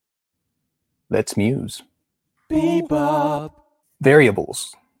Let's muse. Bebop.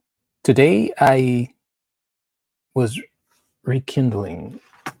 Variables. Today I was rekindling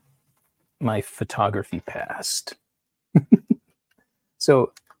my photography past.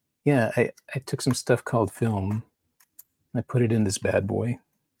 So, yeah, I took some stuff called film. I put it in this bad boy.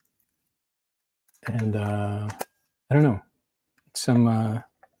 And I don't know, some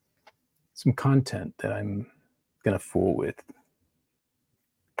content that I'm going to fool with.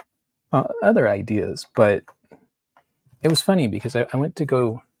 Other ideas, but it was funny because I went to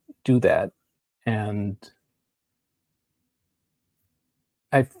go do that, and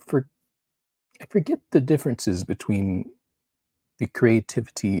I forget the differences between the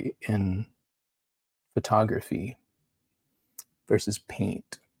creativity in photography versus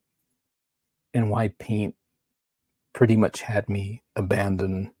paint, and why paint pretty much had me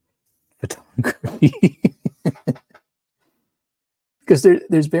abandon photography. Because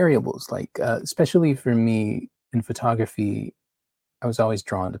there's variables, like especially for me in photography, I was always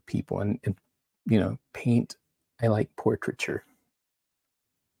drawn to people, and paint, I like portraiture.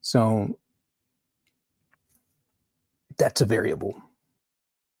 So that's a variable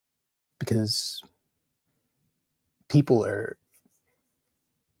because people are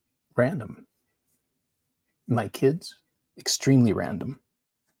random. My kids, extremely random.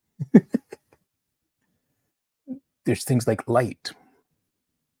 There's things like light.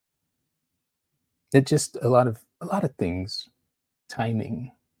 It's just a lot of things,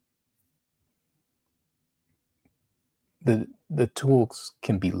 timing. The tools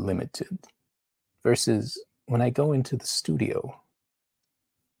can be limited versus when I go into the studio,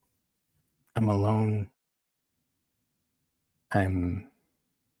 I'm alone. I don't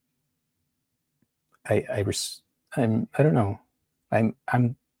know. I'm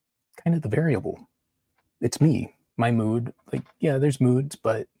kind of the variable. It's me, my mood. Like, yeah, there's moods,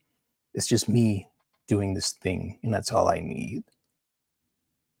 but it's just me doing this thing, and that's all I need.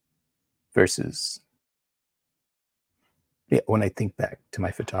 Versus, yeah, when I think back to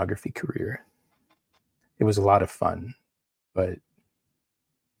my photography career, it was a lot of fun, but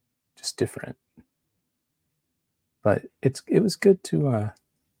just different. But it was good to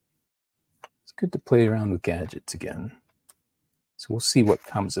play around with gadgets again. So we'll see what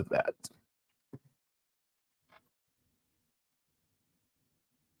comes of that.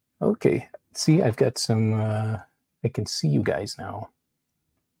 Okay, see, I've got some. I can see you guys now.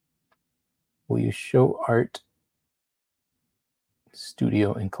 Will you show art,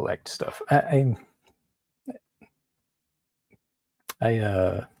 studio, and collect stuff? I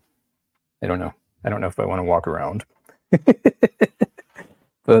don't know. I don't know if I want to walk around.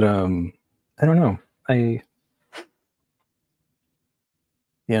 But I don't know.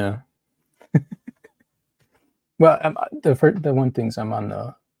 Yeah. Well, the one thing's I'm on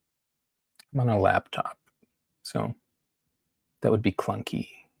a laptop, so that would be clunky.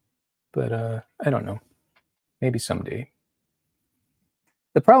 But I don't know. Maybe someday.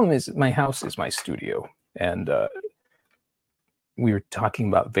 The problem is my house is my studio, and we were talking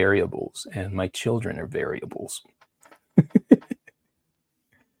about variables, and my children are variables.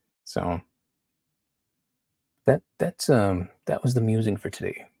 So that was the musing for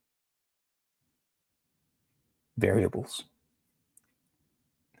today. Variables.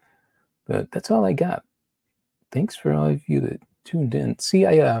 But that's all I got. Thanks for all of you that tuned in. See,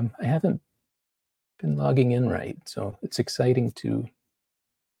 I haven't been logging in right, so it's exciting to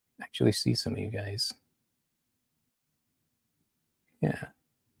actually see some of you guys. Yeah.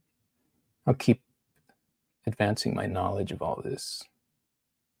 I'll keep advancing my knowledge of all this.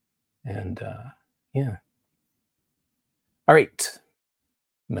 And yeah. All right.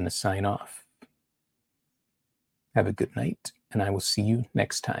 I'm going to sign off. Have a good night, and I will see you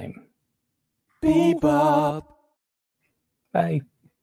next time. Bebop. Bye.